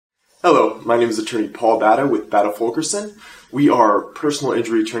my name is attorney Paul Batta with Batta Fulkerson. We are personal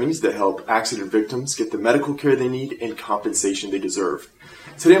injury attorneys that help accident victims get the medical care they need and compensation they deserve.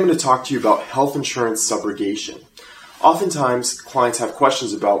 Today I'm going to talk to you about health insurance subrogation. Oftentimes, clients have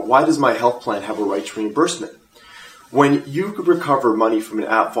questions about why does my health plan have a right to reimbursement? When you recover money from an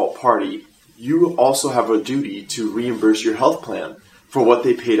at-fault party, you also have a duty to reimburse your health plan for what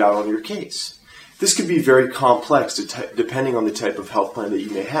they paid out on your case. This could be very complex depending on the type of health plan that you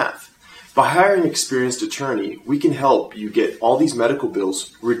may have. By hiring an experienced attorney, we can help you get all these medical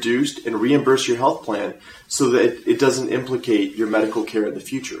bills reduced and reimburse your health plan so that it doesn't implicate your medical care in the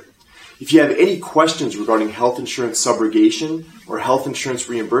future. If you have any questions regarding health insurance subrogation or health insurance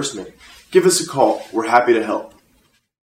reimbursement, give us a call. We're happy to help.